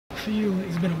for you,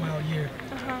 it's been a wild year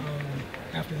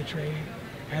after the trade.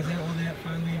 Has that all that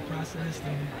finally processed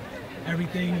and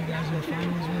everything? You guys were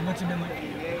finals. What's it been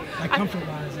like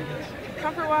comfort-wise, I guess?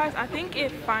 Comfort-wise, I think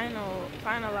it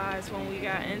finalized when we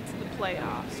got into the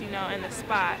playoffs, you know, in the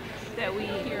spot that we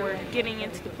were getting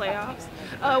into the playoffs.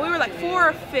 We were like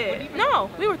 4th or 5th. No,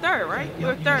 we were 3rd, right? We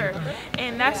were 3rd.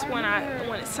 And that's when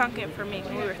it sunk in for me.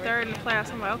 When we were 3rd in the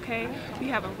playoffs, I'm like, okay, we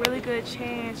have a really good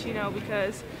chance, you know,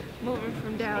 because moving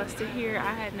from Dallas to here,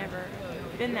 I had never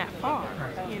been that far,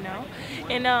 you know.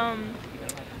 And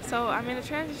so, I mean, the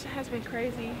transition has been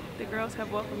crazy. The girls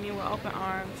have welcomed me with open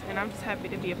arms, and I'm just happy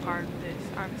to be a part of this,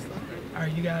 honestly. All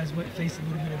right, you guys faced a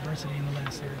little bit of adversity in the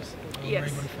last series. Yes.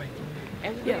 Were able to fight through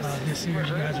it. Yes. This series,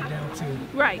 you guys are down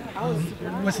 2. Right.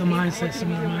 What's the mindset,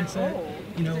 similar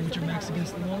mindset, you know, with your backs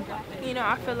against the wall? You know,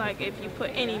 I feel like if you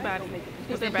put anybody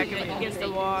with their back against the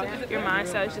wall, your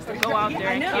mindset is just to go out there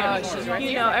and kill.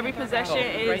 You know, every possession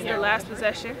is the last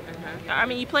possession. I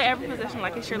mean, you play every possession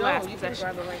like it's your last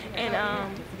possession.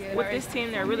 And with this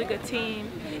team, they're a really good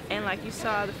team. And like you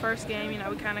saw the first game, you know,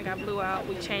 we kind of got blew out.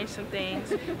 We changed some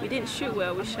things. We didn't shoot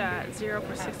well. We shot 0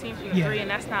 for 16 from the 3, and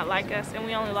that's not like us. And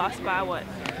we only lost by, what,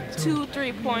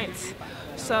 2-3 points.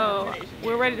 So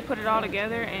we're ready to put it all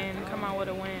together and come out with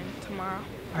a win tomorrow.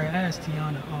 All right, I asked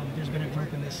Tiana, there's been a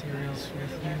group in this series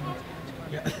with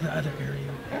you, the other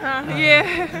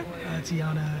area.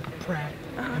 Tiana, Pratt,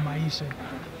 and Maisha.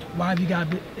 Why have you guys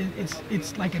been,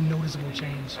 it's like a noticeable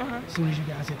change as soon as you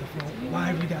guys hit the floor. Why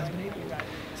have you guys been able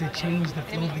to change the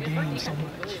flow of the game so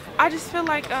much? I just feel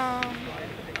like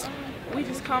we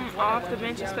just come off the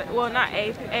bench, well, not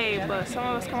but some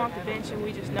of us come off the bench and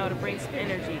we just know to bring some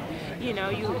energy. You know,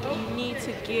 you need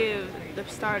to give the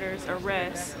starters a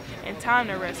rest and time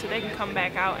to rest so they can come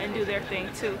back out and do their thing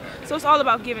too. So it's all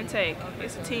about give and take.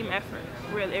 It's a team effort.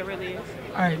 Really, it really is.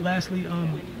 All right. Lastly, you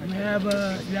have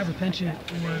a penchant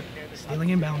for stealing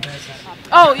inbound passes.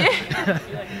 Oh yeah.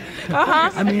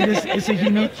 I mean, it's a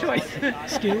unique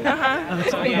skill.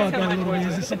 Talk about that a little bit.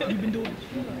 Is this something you've been doing?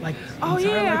 Like, oh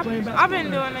yeah, playing basketball? I've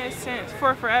been doing this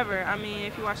for forever. I mean,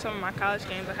 if you watch some of my college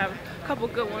games, I have a couple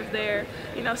good ones there.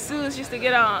 You know, Suze used to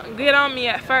get on me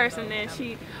at first, and then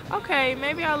okay,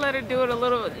 maybe I'll let her do it a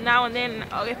little now and then.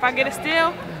 If I get a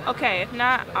steal, okay. If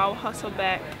not, I'll hustle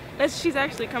back. She's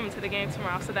actually coming to the game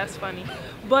tomorrow, so that's funny.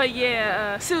 But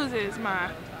yeah, Suze is my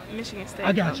Michigan State.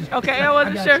 I got you. Okay, I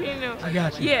wasn't sure if you knew. I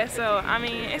got you. Yeah, so I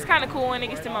mean, it's kind of cool when it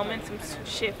gets the momentum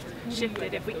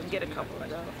shifted if we can get a couple of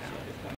those.